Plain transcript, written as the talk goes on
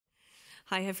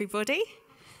Hi, everybody.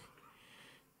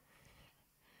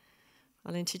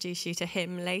 I'll introduce you to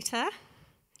him later.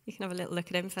 You can have a little look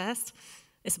at him first.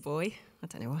 It's a boy. I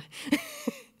don't know why.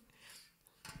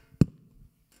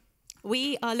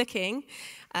 We are looking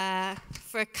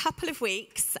for a couple of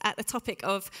weeks at the topic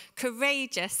of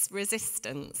courageous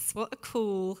resistance. What a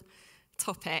cool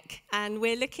topic. And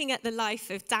we're looking at the life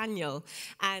of Daniel.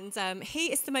 And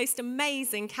he is the most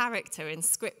amazing character in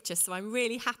Scripture. So I'm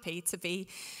really happy to be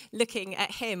looking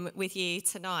at him with you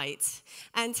tonight.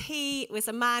 And he was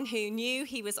a man who knew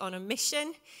he was on a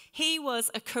mission. He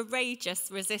was a courageous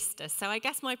resistor. So I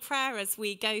guess my prayer as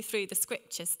we go through the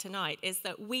Scriptures tonight is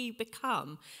that we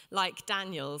become like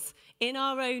Daniel's in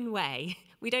our own way.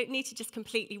 We don't need to just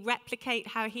completely replicate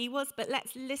how he was, but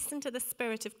let's listen to the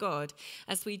Spirit of God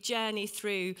as we journey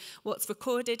through what's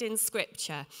recorded in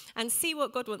Scripture and see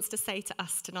what God wants to say to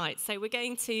us tonight. So we're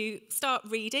going to start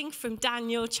reading from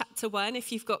Daniel chapter 1.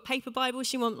 If you've got paper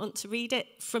Bibles, you might want to read it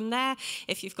from there.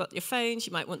 If you've got your phones,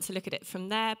 you might want to look at it from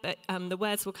there, but the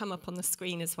words will come up on the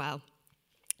screen as well.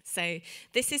 So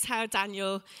this is how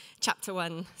Daniel chapter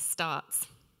 1 starts.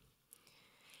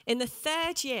 In the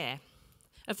third year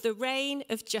of the reign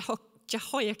of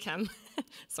Jehoiakim.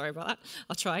 Sorry about that.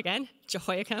 I'll try again.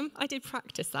 Jehoiakim. I did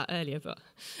practice that earlier, but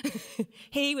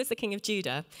he was the king of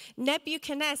Judah.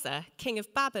 Nebuchadnezzar, king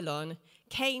of Babylon,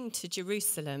 came to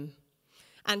Jerusalem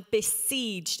and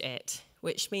besieged it,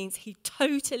 which means he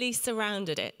totally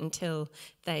surrounded it until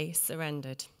they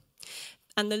surrendered.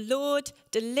 And the Lord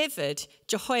delivered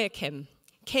Jehoiakim,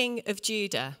 king of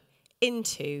Judah,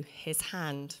 into his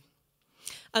hand,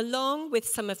 along with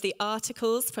some of the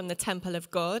articles from the temple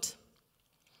of God.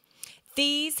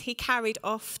 These he carried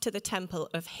off to the temple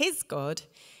of his God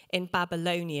in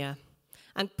Babylonia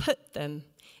and put them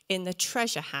in the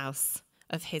treasure house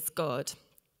of his God.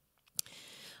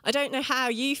 I don't know how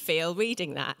you feel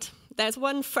reading that. There's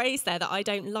one phrase there that I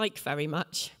don't like very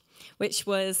much, which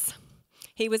was,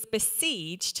 he was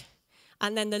besieged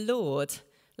and then the Lord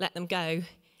let them go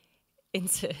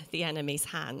into the enemy's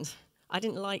hand. I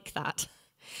didn't like that.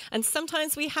 And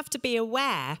sometimes we have to be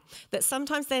aware that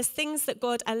sometimes there's things that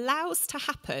God allows to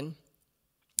happen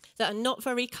that are not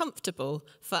very comfortable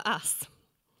for us.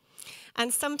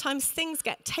 And sometimes things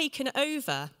get taken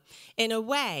over in a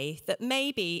way that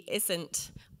maybe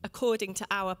isn't according to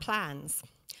our plans.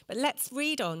 But let's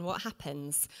read on what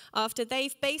happens after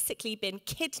they've basically been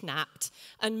kidnapped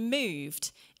and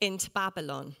moved into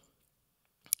Babylon.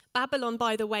 Babylon,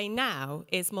 by the way, now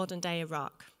is modern-day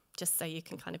Iraq, just so you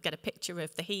can kind of get a picture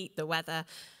of the heat, the weather,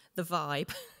 the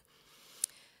vibe.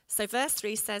 So verse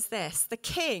 3 says this: the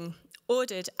king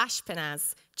ordered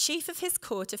Ashpenaz, chief of his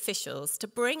court officials, to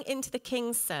bring into the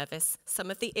king's service some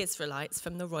of the Israelites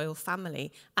from the royal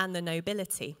family and the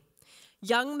nobility.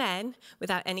 Young men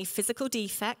without any physical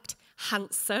defect,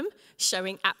 handsome,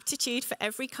 showing aptitude for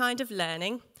every kind of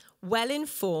learning,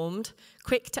 well-informed,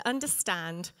 quick to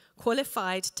understand,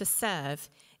 qualified to serve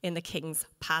in the king's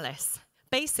palace.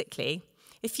 Basically,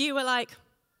 if you were like,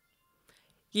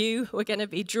 you were going to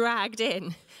be dragged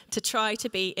in to try to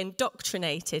be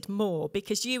indoctrinated more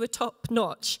because you were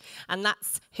top-notch, and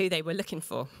that's who they were looking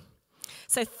for.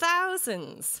 So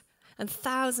thousands and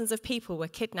thousands of people were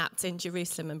kidnapped in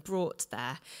Jerusalem and brought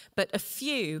there, but a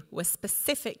few were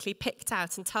specifically picked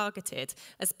out and targeted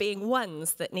as being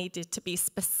ones that needed to be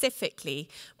specifically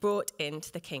brought into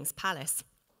the king's palace.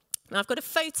 Now, I've got a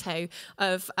photo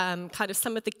of kind of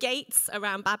some of the gates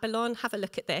around Babylon. Have a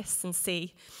look at this and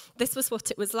see. This was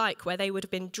what it was like where they would have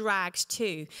been dragged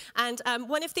to. And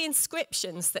one of the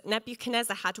inscriptions that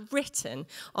Nebuchadnezzar had written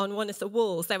on one of the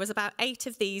walls, there was about 8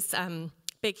 of these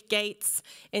big gates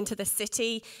into the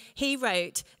city. He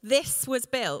wrote, "This was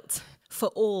built for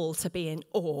all to be in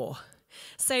awe."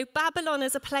 So Babylon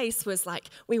as a place was like,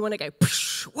 we want to go,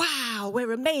 wow,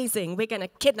 we're amazing. We're going to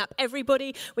kidnap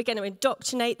everybody. We're going to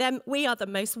indoctrinate them. We are the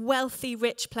most wealthy,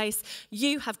 rich place.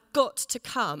 You have got to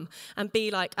come and be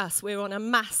like us. We're on a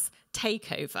mass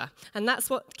takeover. And that's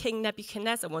what King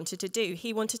Nebuchadnezzar wanted to do.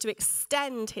 He wanted to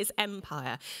extend his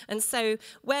empire. And so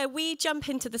where we jump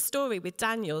into the story with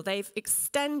Daniel, they're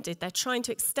trying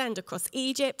to extend across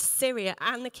Egypt, Syria,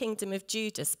 and the kingdom of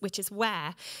Judah, which is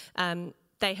where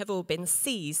they have all been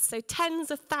seized. So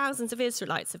tens of thousands of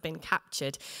Israelites have been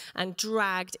captured and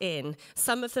dragged in.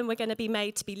 Some of them were going to be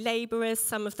made to be laborers.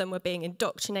 Some of them were being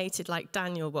indoctrinated like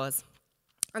Daniel was.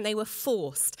 And they were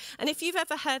forced. And if you've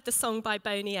ever heard the song by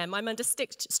Boney M, I'm under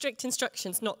strict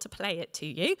instructions not to play it to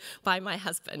you by my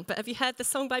husband. But have you heard the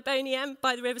song by Boney M,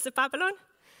 By the Rivers of Babylon?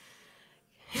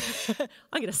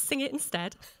 I'm going to sing it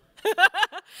instead.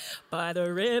 By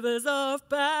the rivers of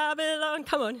Babylon.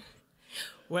 Come on.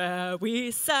 where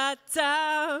we sat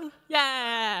down,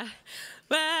 yeah,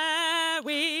 where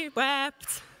we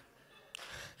wept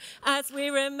as we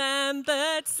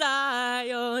remembered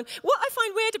Zion. What I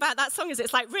find weird about that song is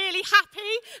it's like really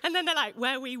happy, and then they're like,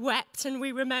 where we wept and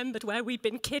we remembered where we'd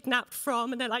been kidnapped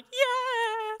from, and they're like,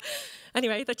 yeah.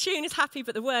 Anyway, the tune is happy,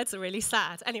 but the words are really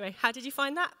sad. Anyway, how did you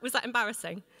find that? Was that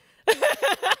embarrassing?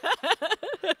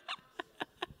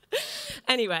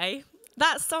 Anyway,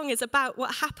 that song is about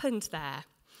what happened there.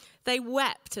 They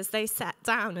wept as they sat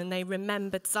down and they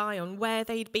remembered Zion, where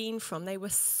they'd been from. They were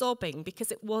sobbing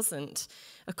because it wasn't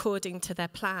according to their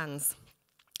plans.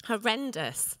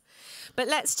 Horrendous. But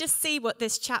let's just see what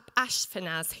this chap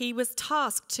Ashpenaz, he was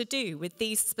tasked to do with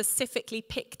these specifically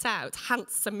picked out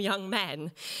handsome young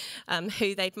men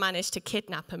who they'd managed to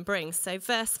kidnap and bring. So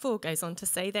verse 4 goes on to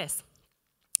say this.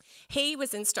 He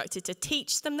was instructed to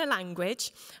teach them the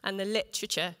language and the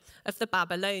literature of the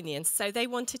Babylonians. So they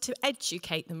wanted to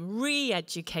educate them,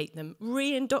 re-educate them,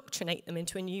 re-indoctrinate them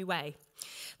into a new way.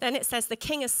 Then it says the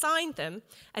king assigned them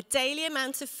a daily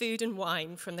amount of food and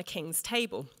wine from the king's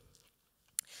table.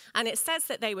 And it says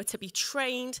that they were to be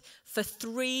trained for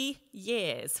 3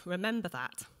 years. Remember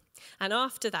that. And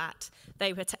after that,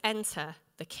 they were to enter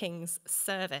the king's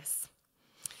service.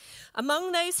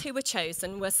 Among those who were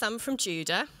chosen were some from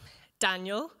Judah,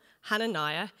 Daniel,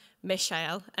 Hananiah,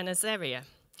 Mishael, and Azariah.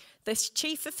 The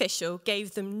chief official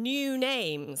gave them new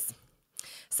names.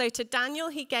 So to Daniel,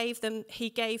 he gave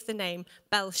the name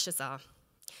Belshazzar.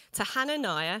 To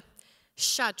Hananiah,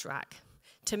 Shadrach.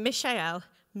 To Mishael,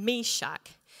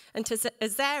 Meshach. And to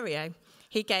Azariah,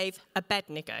 he gave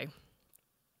Abednego.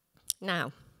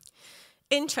 Now,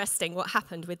 interesting what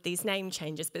happened with these name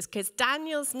changes, because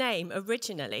Daniel's name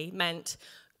originally meant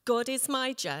God is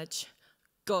my judge,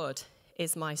 God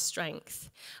is my strength.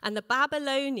 And the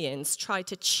Babylonians tried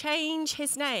to change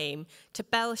his name to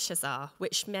Belshazzar,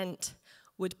 which meant,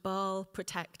 would Baal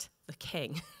protect the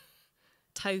king?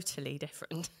 Totally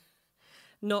different.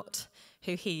 Not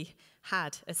who he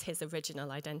had as his original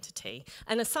identity.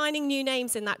 And assigning new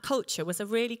names in that culture was a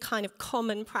really kind of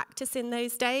common practice in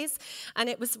those days. And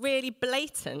it was really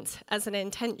blatant as an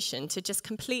intention to just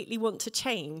completely want to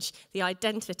change the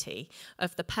identity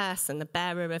of the person, the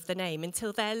bearer of the name,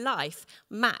 until their life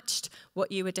matched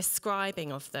what you were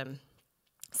describing of them.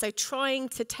 So trying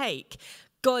to take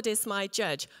God is my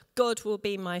judge, God will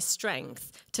be my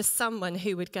strength, to someone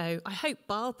who would go, I hope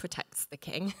Baal protects the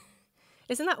king.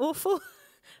 Isn't that awful?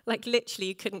 Like literally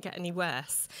you couldn't get any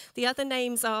worse. The other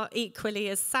names are equally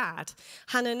as sad.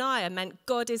 Hananiah meant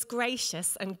God is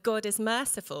gracious and God is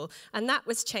merciful. And that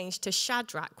was changed to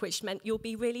Shadrach, which meant you'll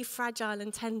be really fragile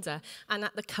and tender and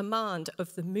at the command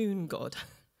of the moon god.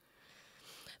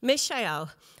 Mishael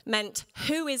meant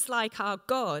who is like our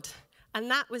God. And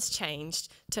that was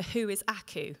changed to who is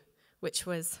Aku, which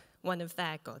was one of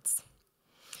their gods.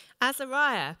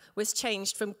 Azariah was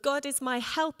changed from God is my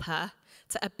helper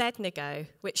to Abednego,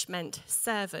 which meant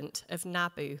servant of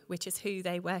Nabu, which is who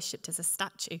they worshipped as a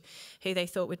statue, who they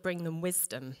thought would bring them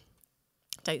wisdom.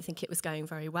 Don't think it was going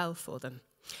very well for them.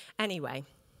 Anyway,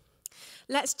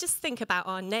 let's just think about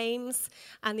our names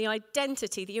and the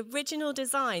identity, the original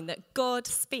design that God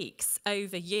speaks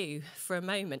over you for a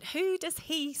moment. Who does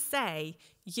he say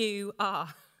you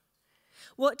are?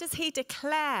 What does he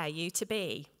declare you to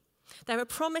be? There are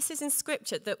promises in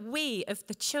Scripture that we, as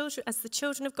the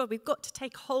children of God, we've got to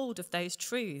take hold of those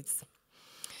truths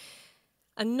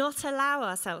and not allow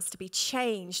ourselves to be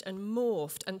changed and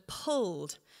morphed and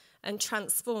pulled and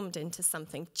transformed into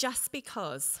something just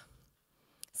because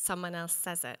someone else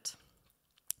says it.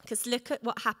 Because look at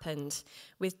what happened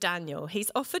with Daniel.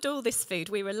 He's offered all this food.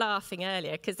 We were laughing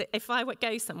earlier because if I would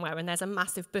go somewhere and there's a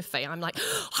massive buffet, I'm like,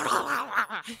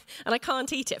 and I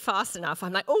can't eat it fast enough.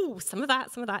 I'm like, oh, some of that.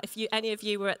 If any of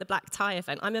you were at the black tie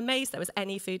event, I'm amazed there was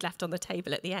any food left on the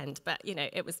table at the end. But,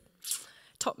 it was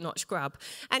top-notch grub.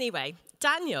 Anyway,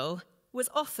 Daniel was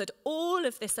offered all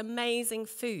of this amazing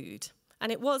food.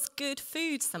 And it was good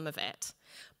food, some of it.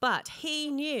 But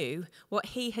he knew what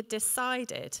he had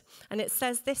decided. And it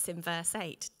says this in verse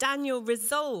 8. Daniel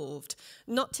resolved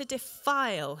not to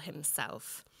defile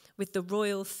himself with the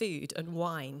royal food and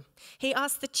wine. He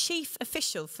asked the chief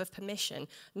official for permission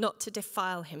not to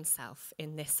defile himself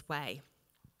in this way.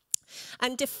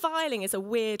 And defiling is a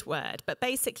weird word, but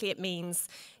basically it means,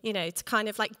 to kind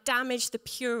of like damage the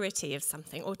purity of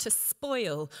something or to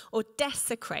spoil or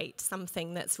desecrate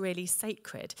something that's really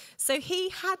sacred. So he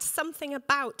had something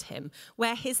about him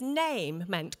where his name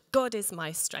meant God is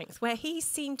my strength, where he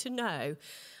seemed to know,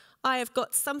 I have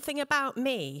got something about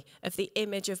me of the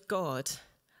image of God,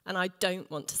 and I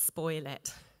don't want to spoil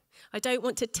it. I don't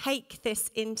want to take this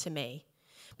into me.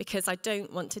 because I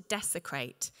don't want to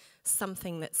desecrate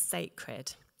something that's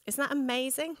sacred. Isn't that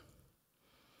amazing?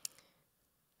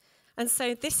 And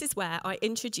so this is where I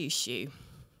introduce you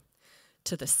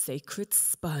to the sacred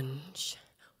sponge.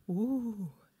 Ooh.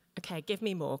 Okay, give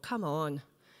me more. Come on.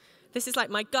 This is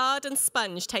like my garden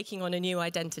sponge taking on a new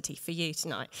identity for you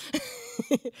tonight.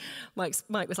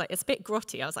 Mike was like, it's a bit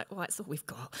grotty. I was like, well, that's all we've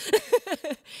got.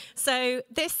 So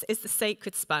this is the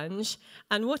sacred sponge,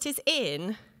 and what is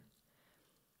in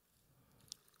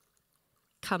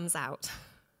comes out.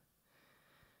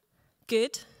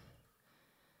 Good.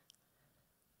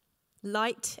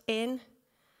 Light in,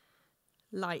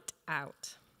 light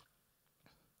out.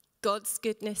 God's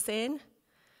goodness in,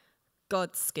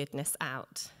 God's goodness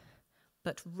out.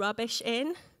 But rubbish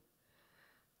in,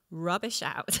 rubbish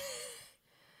out.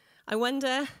 I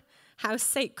wonder how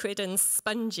sacred and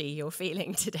spongy you're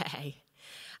feeling today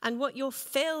and what you're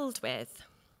filled with.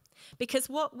 Because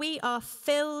what we are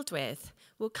filled with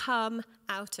will come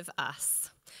out of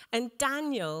us. And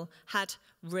Daniel had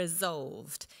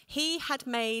resolved. He had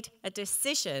made a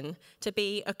decision to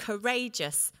be a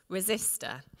courageous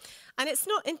resistor. And it's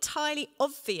not entirely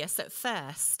obvious at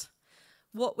first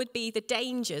what would be the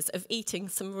dangers of eating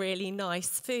some really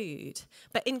nice food.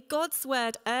 But in God's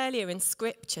word earlier in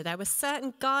Scripture, there were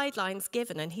certain guidelines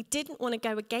given, and he didn't want to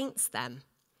go against them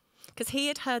because he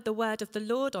had heard the word of the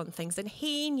Lord on things, and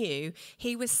he knew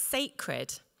he was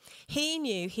sacred. He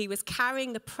knew he was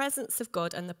carrying the presence of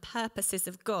God and the purposes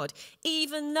of God,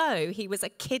 even though he was a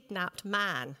kidnapped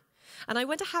man. And I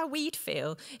wonder how we'd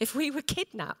feel if we were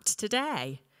kidnapped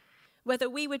today, whether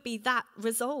we would be that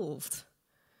resolved.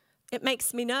 It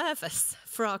makes me nervous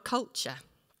for our culture.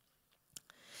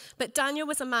 But Daniel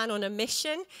was a man on a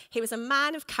mission. He was a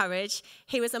man of courage.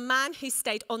 He was a man who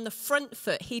stayed on the front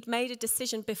foot. He'd made a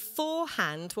decision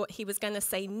beforehand what he was going to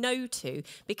say no to,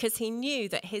 because he knew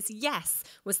that his yes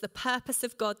was the purpose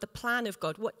of God, the plan of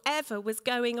God. Whatever was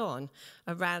going on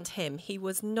around him, he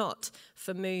was not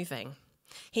for moving.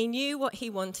 He knew what he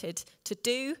wanted to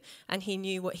do, and he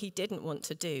knew what he didn't want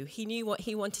to do. He knew what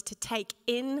he wanted to take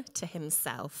into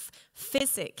himself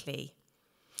physically.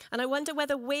 And I wonder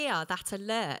whether we are that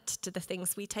alert to the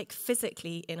things we take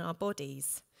physically in our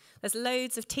bodies. There's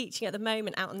loads of teaching at the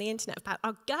moment out on the internet about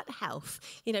our gut health.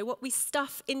 You know, what we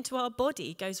stuff into our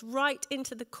body goes right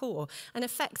into the core and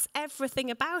affects everything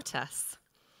about us.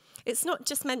 It's not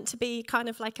just meant to be kind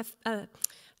of like a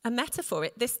metaphor.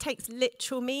 This takes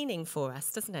literal meaning for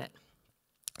us, doesn't it?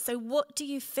 So what do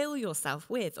you fill yourself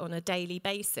with on a daily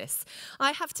basis?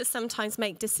 I have to sometimes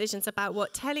make decisions about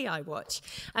what telly I watch.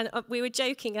 And we were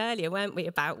joking earlier, weren't we,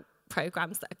 about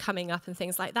programs that are coming up and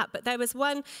things like that. But there was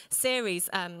one series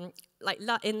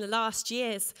in the last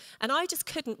years, and I just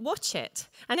couldn't watch it.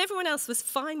 And everyone else was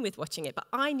fine with watching it, but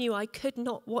I knew I could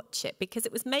not watch it because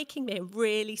it was making me a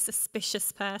really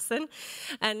suspicious person.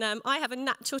 And I have a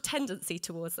natural tendency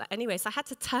towards that anyway, so I had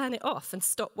to turn it off and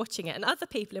stop watching it. And other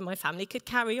people in my family could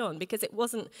carry on because it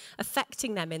wasn't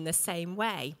affecting them in the same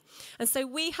way. And so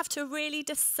we have to really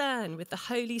discern with the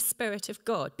Holy Spirit of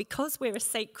God, because we're a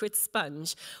sacred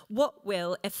sponge, what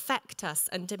will affect us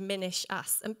and diminish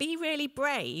us. And be really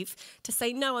brave to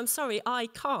say, no, I'm sorry, I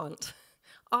can't.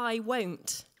 I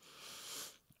won't.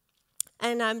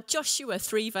 And Joshua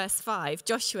 3 verse 5,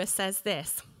 Joshua says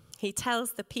this. He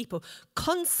tells the people,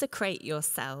 consecrate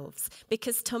yourselves,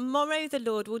 because tomorrow the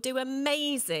Lord will do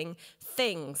amazing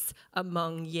things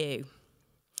among you.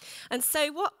 And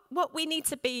so what we need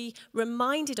to be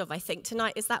reminded of, I think,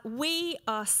 tonight is that we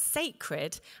are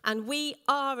sacred and we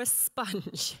are a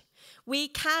sponge. We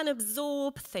can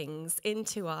absorb things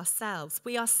into ourselves.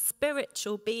 We are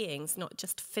spiritual beings, not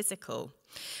just physical.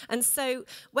 And so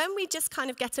when we just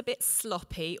kind of get a bit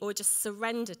sloppy or just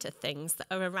surrender to things that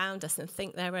are around us and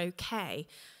think they're okay,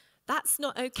 that's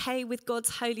not okay with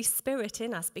God's Holy Spirit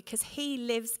in us, because he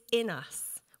lives in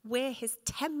us. We're his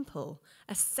temple,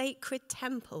 a sacred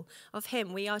temple of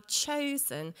him. We are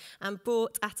chosen and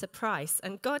bought at a price,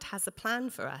 and God has a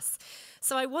plan for us.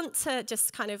 So I want to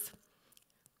just kind of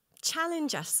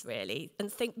challenge us really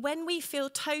and think, when we feel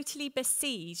totally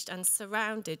besieged and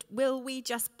surrounded, will we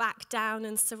just back down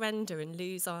and surrender and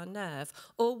lose our nerve?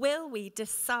 Or will we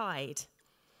decide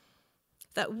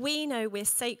that we know we're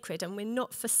sacred and we're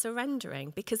not for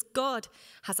surrendering, because God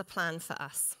has a plan for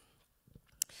us?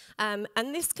 And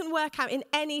this can work out in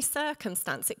any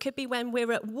circumstance. It could be when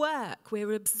we're at work,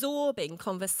 we're absorbing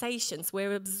conversations,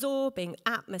 we're absorbing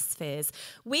atmospheres.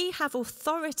 We have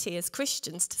authority as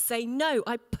Christians to say, no,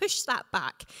 I push that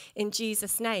back in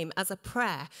Jesus' name as a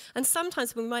prayer. And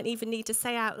sometimes we might even need to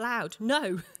say out loud,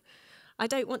 no, I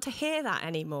don't want to hear that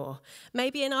anymore.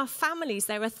 Maybe in our families,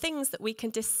 there are things that we can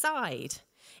decide.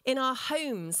 In our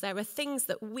homes, there are things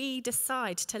that we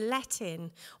decide to let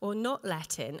in or not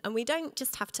let in, and we don't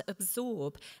just have to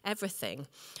absorb everything.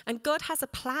 And God has a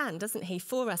plan, doesn't he,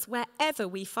 for us wherever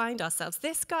we find ourselves.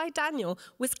 This guy, Daniel,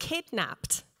 was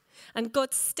kidnapped, and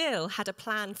God still had a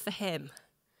plan for him.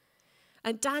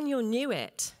 And Daniel knew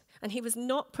it, and he was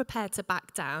not prepared to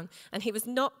back down, and he was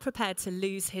not prepared to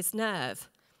lose his nerve.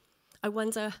 I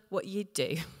wonder what you'd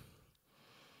do.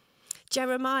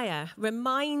 Jeremiah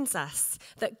reminds us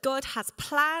that God has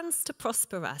plans to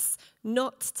prosper us,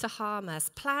 not to harm us,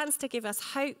 plans to give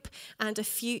us hope and a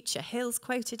future. Hills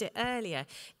quoted it earlier.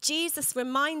 Jesus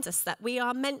reminds us that we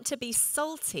are meant to be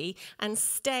salty and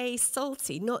stay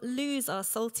salty, not lose our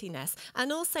saltiness.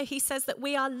 And also he says that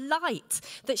we are light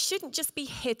that shouldn't just be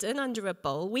hidden under a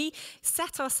bowl. We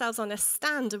set ourselves on a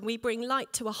stand and we bring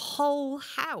light to a whole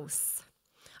house.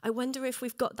 I wonder if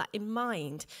we've got that in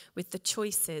mind with the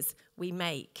choices we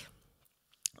make.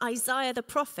 Isaiah the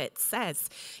prophet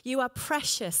says, "You are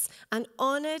precious and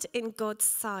honored in God's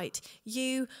sight.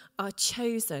 You are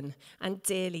chosen and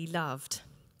dearly loved."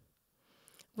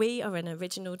 We are an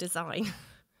original design,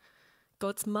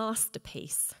 God's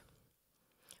masterpiece.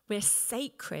 We're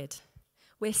sacred.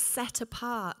 We're set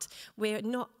apart. We're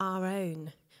not our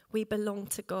own. We belong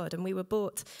to God, and we were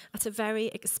bought at a very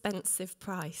expensive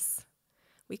price.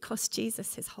 We cost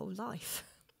Jesus his whole life.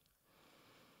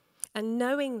 And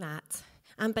knowing that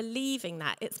and believing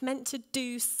that, it's meant to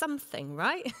do something,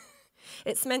 right?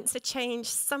 It's meant to change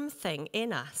something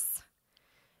in us.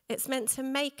 It's meant to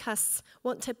make us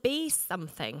want to be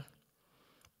something,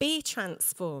 be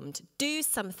transformed, do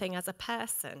something as a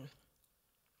person,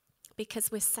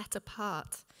 because we're set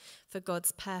apart for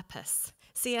God's purpose.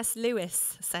 C.S.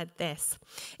 Lewis said this,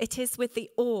 "It is with the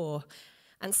awe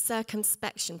and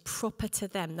circumspection proper to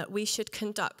them that we should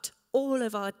conduct all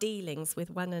of our dealings with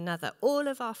one another, all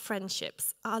of our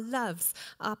friendships, our loves,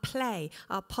 our play,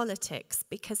 our politics,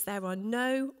 because there are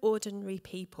no ordinary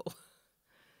people.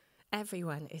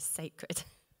 Everyone is sacred.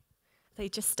 They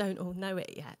just don't all know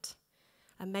it yet.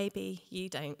 And maybe you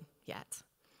don't yet."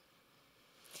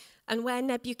 And where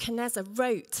Nebuchadnezzar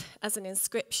wrote as an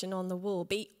inscription on the wall,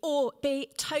 be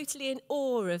totally in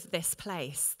awe of this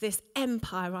place, this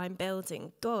empire I'm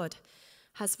building, God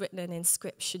has written an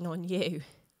inscription on you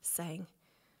saying,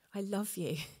 "I love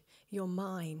you, you're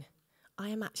mine. I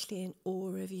am actually in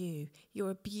awe of you.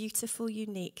 You're a beautiful,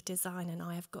 unique design, and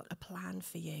I have got a plan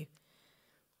for you.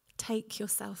 Take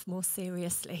yourself more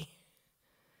seriously.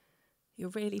 You're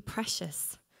really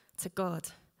precious to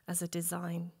God as a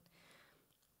design."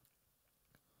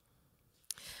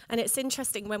 And it's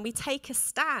interesting, when we take a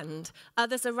stand,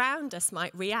 others around us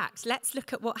might react. Let's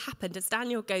look at what happened as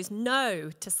Daniel goes no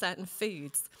to certain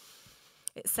foods.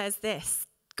 It says this,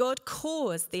 God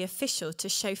caused the official to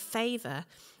show favor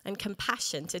and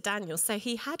compassion to Daniel. So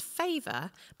he had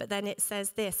favor, but then it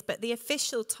says this, "But the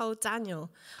official told Daniel,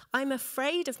 'I'm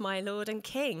afraid of my lord and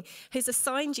king, who's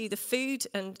assigned you the food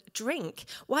and drink.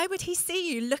 Why would he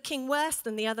see you looking worse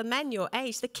than the other men your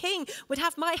age? The king would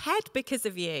have my head because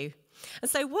of you.'"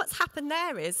 And so what's happened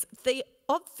there is the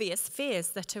obvious fears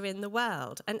that are in the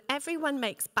world, and everyone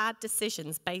makes bad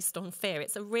decisions based on fear.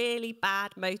 It's a really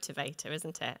bad motivator,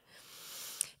 isn't it?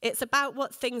 It's about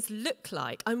what things look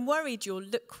like. I'm worried you'll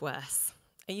look worse.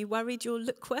 Are you worried you'll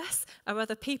look worse? Are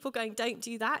other people going, "Don't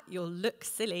do that, you'll look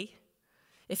silly"?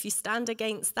 If you stand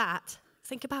against that,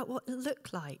 think about what it'll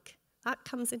look like. That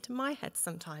comes into my head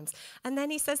sometimes. And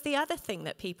then he says the other thing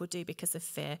that people do because of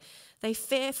fear, they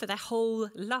fear for their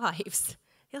whole lives.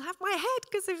 "You'll have my head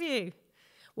because of you.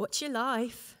 Watch your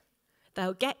life.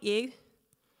 They'll get you."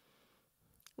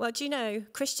 Well, do you know,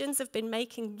 Christians have been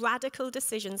making radical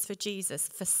decisions for Jesus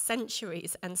for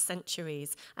centuries and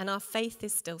centuries, and our faith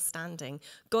is still standing.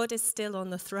 God is still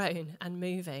on the throne and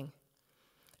moving.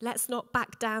 Let's not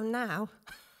back down now.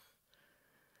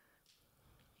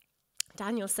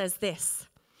 Daniel says this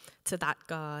to that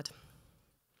guard,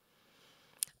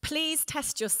 "Please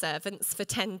test your servants for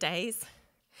 10 days.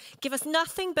 Give us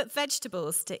nothing but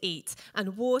vegetables to eat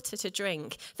and water to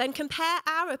drink. Then compare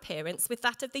our appearance with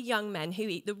that of the young men who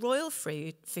eat the royal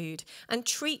food and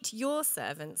treat your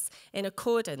servants in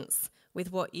accordance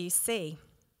with what you see."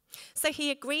 So he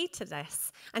agreed to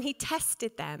this, and he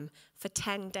tested them for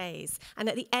 10 days. And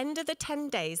at the end of the 10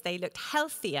 days, they looked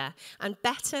healthier and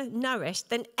better nourished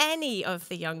than any of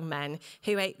the young men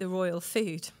who ate the royal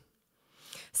food.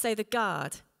 So the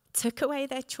guard took away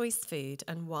their choice food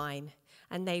and wine,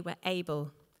 and they were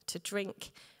able to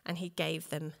drink, and he gave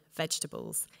them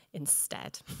vegetables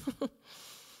instead.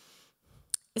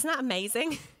 Isn't that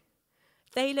amazing?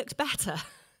 They looked better.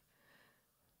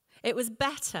 It was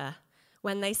better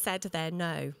when they said their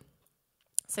no.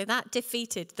 So that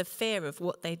defeated the fear of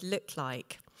what they'd look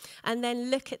like. And then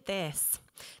look at this.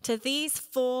 To these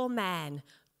 4 men,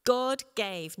 God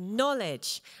gave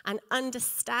knowledge and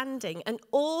understanding and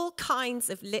all kinds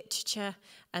of literature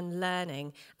and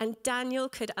learning. And Daniel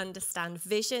could understand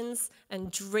visions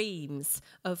and dreams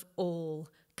of all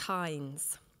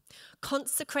kinds.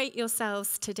 Consecrate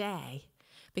yourselves today,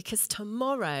 because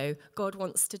tomorrow God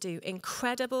wants to do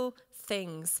incredible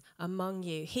things among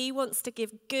you. He wants to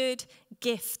give good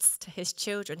gifts to his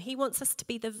children. He wants us to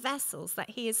be the vessels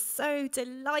that he is so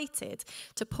delighted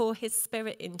to pour his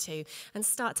Spirit into and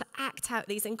start to act out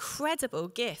these incredible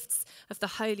gifts of the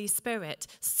Holy Spirit,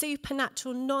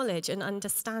 supernatural knowledge and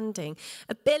understanding,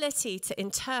 ability to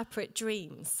interpret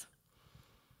dreams.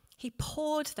 He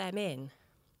poured them in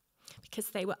because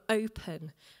they were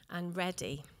open and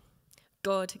ready.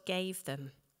 God gave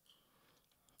them.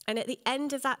 And at the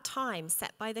end of that time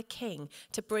set by the king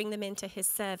to bring them into his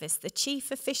service, the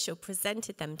chief official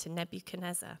presented them to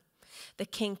Nebuchadnezzar. The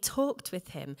king talked with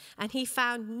him, and he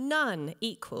found none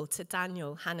equal to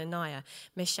Daniel, Hananiah,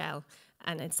 Mishael,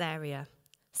 and Azariah.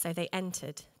 So they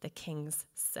entered the king's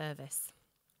service.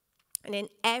 And in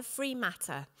every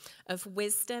matter of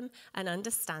wisdom and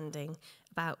understanding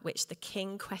about which the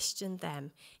king questioned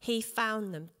them, he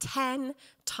found them 10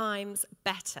 times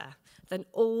better than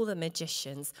all the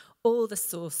magicians, all the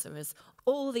sorcerers,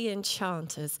 all the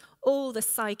enchanters, all the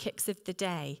psychics of the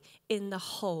day in the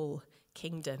whole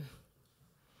kingdom.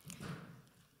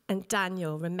 And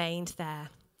Daniel remained there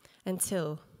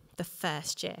until the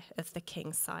first year of the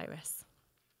King Cyrus.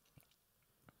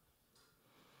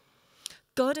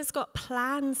 God has got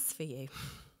plans for you.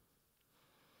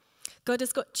 God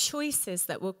has got choices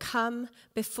that will come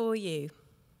before you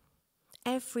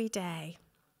every day.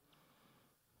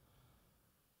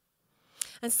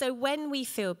 And so when we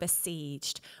feel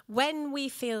besieged, when we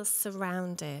feel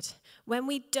surrounded, when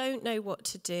we don't know what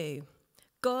to do,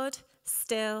 God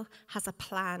still has a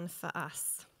plan for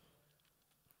us.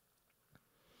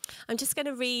 I'm just going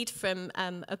to read from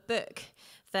a book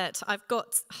that I've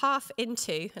got half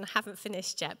into and I haven't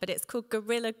finished yet, but it's called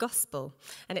Guerrilla Gospel,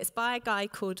 and it's by a guy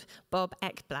called Bob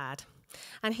Ekblad.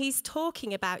 And he's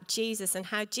talking about Jesus and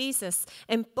how Jesus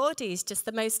embodies just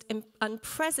the most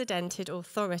unprecedented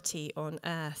authority on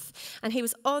earth. And he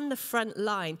was on the front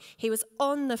line. He was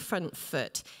on the front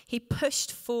foot. He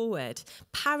pushed forward.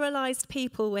 Paralyzed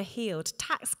people were healed.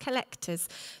 Tax collectors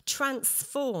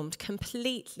transformed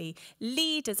completely.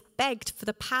 Leaders begged for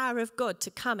the power of God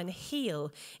to come and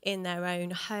heal in their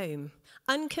own home.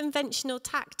 Unconventional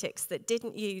tactics that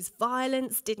didn't use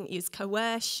violence, didn't use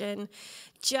coercion,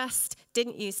 just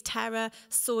didn't use terror,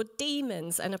 saw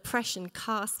demons and oppression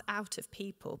cast out of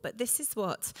people. But this is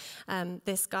what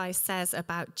this guy says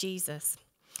about Jesus.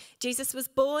 Jesus was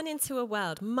born into a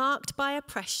world marked by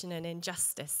oppression and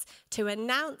injustice to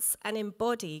announce and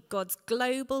embody God's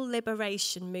global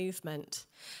liberation movement.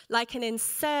 Like an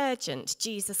insurgent,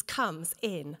 Jesus comes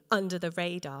in under the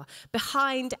radar,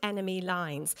 behind enemy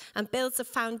lines, and builds a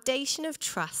foundation of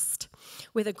trust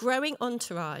with a growing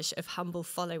entourage of humble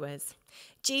followers.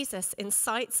 Jesus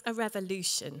incites a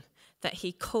revolution that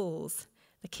he calls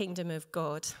the kingdom of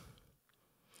God.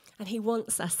 And he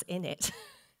wants us in it.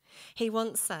 He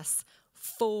wants us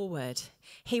forward.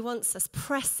 He wants us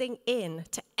pressing in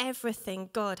to everything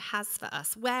God has for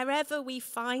us, wherever we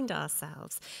find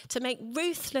ourselves, to make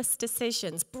ruthless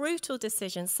decisions, brutal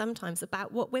decisions sometimes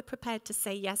about what we're prepared to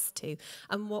say yes to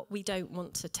and what we don't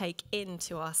want to take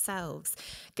into ourselves.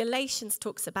 Galatians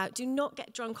talks about, do not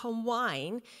get drunk on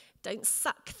wine. Don't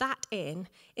suck that in.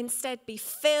 Instead, be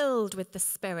filled with the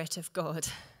Spirit of God.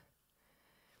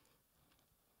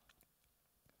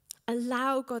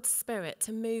 Allow God's Spirit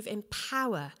to move in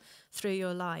power through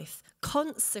your life.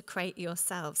 Consecrate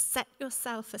yourself. Set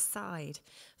yourself aside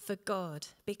for God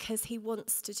because he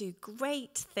wants to do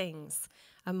great things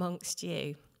amongst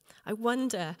you. I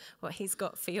wonder what he's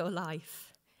got for your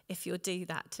life if you'll do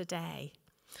that today.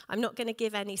 I'm not going to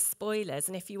give any spoilers,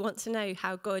 and if you want to know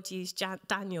how God used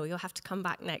Daniel, you'll have to come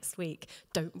back next week.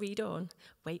 Don't read on.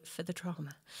 Wait for the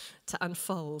drama to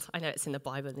unfold. I know it's in the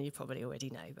Bible, and you probably already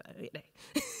know, but you know.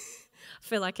 I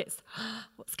feel like it's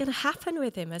what's going to happen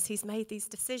with him as he's made these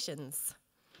decisions.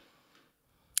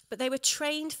 But they were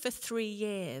trained for 3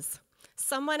 years.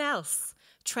 Someone else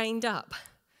trained up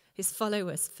his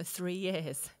followers for 3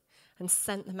 years and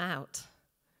sent them out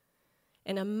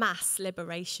in a mass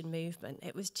liberation movement.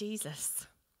 It was Jesus.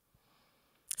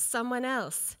 Someone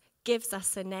else gives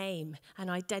us a name, an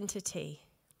identity.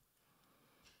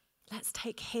 Let's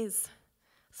take his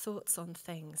thoughts on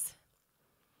things.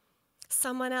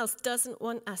 Someone else doesn't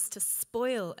want us to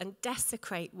spoil and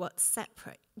desecrate what's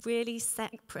separate, really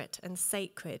separate and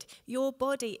sacred. Your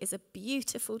body is a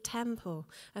beautiful temple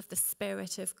of the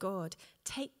Spirit of God.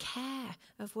 Take care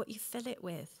of what you fill it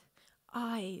with.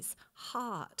 Eyes,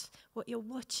 heart, what you're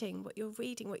watching, what you're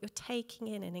reading, what you're taking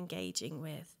in and engaging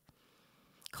with.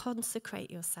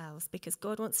 Consecrate yourselves because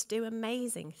God wants to do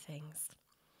amazing things.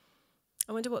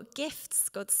 I wonder what gifts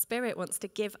God's Spirit wants to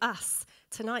give us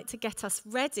tonight to get us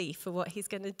ready for what he's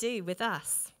going to do with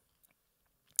us.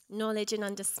 Knowledge and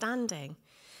understanding,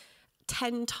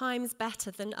 10 times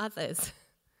better than others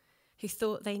who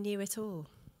thought they knew it all.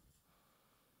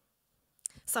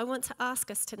 So I want to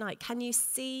ask us tonight, can you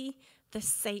see the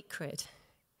sacred?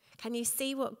 Can you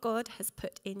see what God has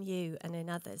put in you and in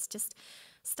others? Just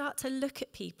start to look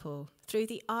at people through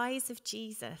the eyes of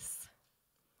Jesus.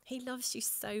 He loves you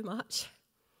so much.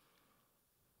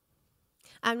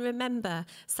 And remember,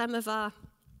 some of our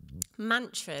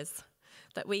mantras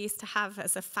that we used to have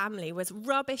as a family was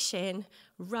rubbish in,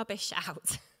 rubbish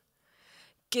out.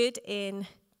 Good in,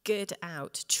 good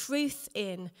out. Truth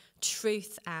in,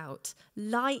 truth out.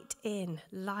 Light in,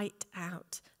 light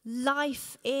out.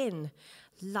 Life in,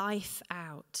 life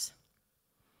out.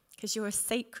 Because you're a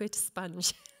sacred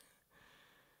sponge.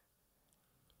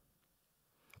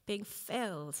 Being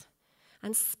filled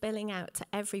and spilling out to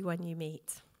everyone you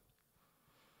meet.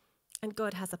 And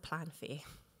God has a plan for you,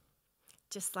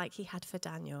 just like he had for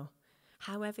Daniel.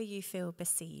 However you feel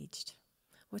besieged,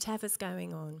 whatever's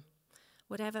going on,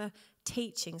 whatever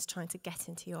teaching's trying to get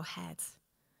into your head,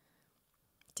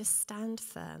 just stand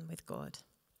firm with God.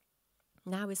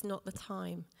 Now is not the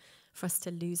time for us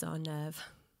to lose our nerve.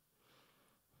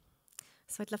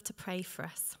 So I'd love to pray for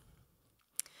us.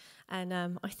 And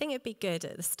I think it'd be good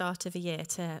at the start of a year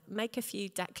to make a few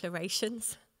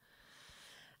declarations.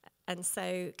 And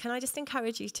so can I just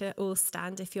encourage you to all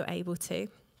stand if you're able to?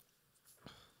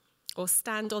 Or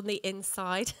stand on the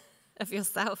inside of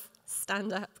yourself.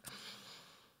 Stand up.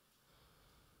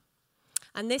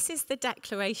 And this is the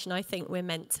declaration I think we're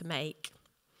meant to make.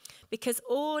 Because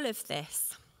all of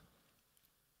this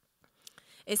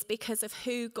is because of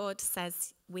who God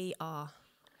says we are.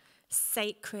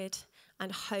 Sacred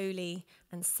and holy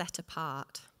and set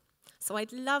apart. So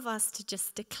I'd love us to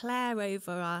just declare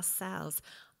over ourselves,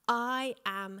 I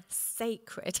am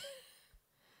sacred.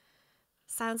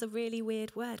 Sounds a really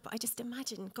weird word, but I just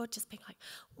imagine God just being like,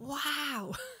 wow,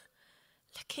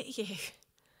 look at you.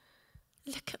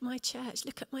 Look at my church.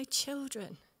 Look at my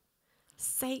children.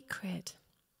 Sacred.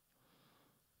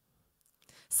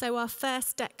 So our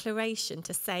first declaration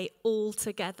to say all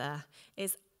together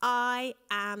is, I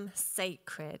am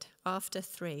sacred. After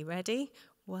 3. Ready?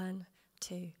 1,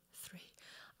 2, 3.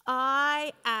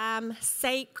 I am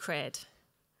sacred.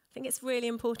 I think it's really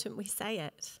important we say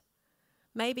it.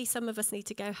 Maybe some of us need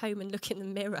to go home and look in the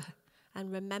mirror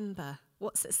and remember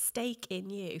what's at stake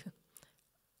in you.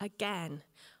 Again.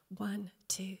 1,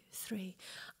 2, 3.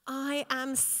 I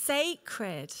am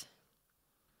sacred.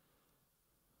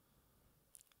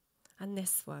 And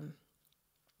this one.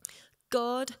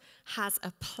 God has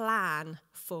a plan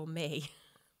for me.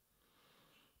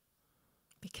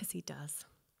 Because he does.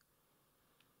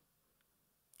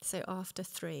 So after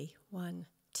 3, 1,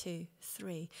 2,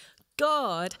 3.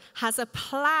 God has a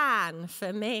plan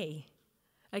for me.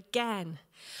 Again.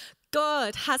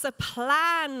 God has a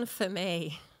plan for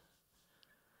me.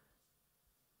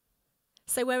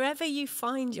 So wherever you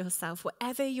find yourself,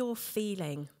 whatever you're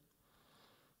feeling,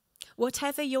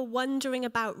 whatever you're wondering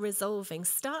about resolving,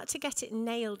 start to get it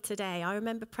nailed today. I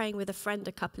remember praying with a friend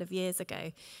a couple of years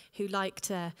ago who liked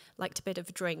a bit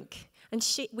of drink. And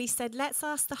we said, let's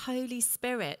ask the Holy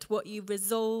Spirit what you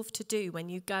resolve to do when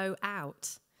you go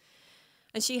out.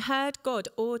 And she heard God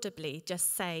audibly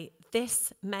just say,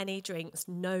 this many drinks,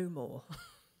 no more.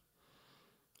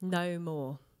 No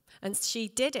more. And she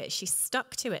did it. She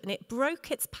stuck to it. And it broke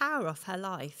its power off her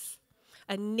life.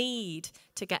 A need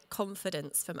to get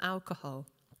confidence from alcohol.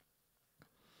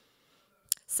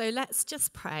 So let's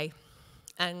just pray.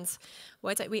 And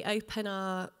why don't we open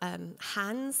our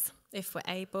hands, if we're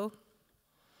able?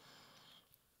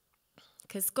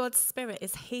 Because God's Spirit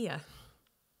is here.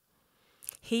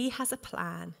 He has a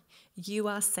plan. You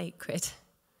are sacred.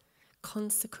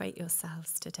 Consecrate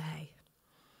yourselves today.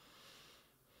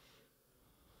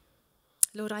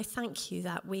 Lord, I thank you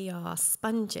that we are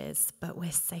sponges, but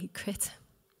we're sacred.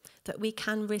 That we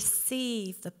can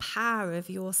receive the power of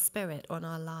your Spirit on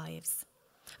our lives.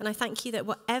 And I thank you that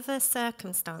whatever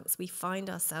circumstance we find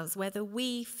ourselves, whether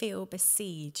we feel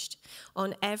besieged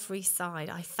on every side,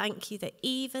 I thank you that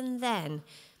even then,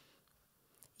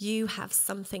 you have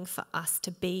something for us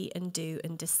to be and do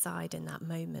and decide in that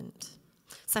moment.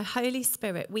 So, Holy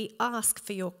Spirit, we ask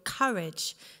for your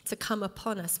courage to come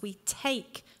upon us. We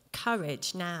take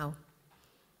courage now.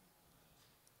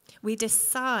 We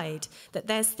decide that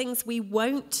there's things we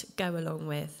won't go along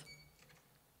with.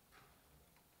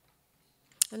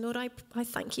 And Lord, I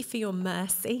thank you for your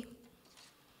mercy.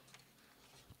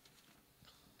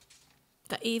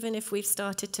 That even if we've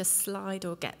started to slide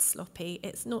or get sloppy,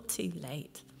 it's not too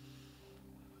late.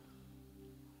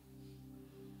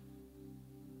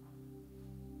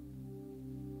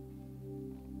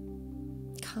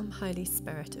 Come, Holy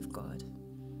Spirit of God.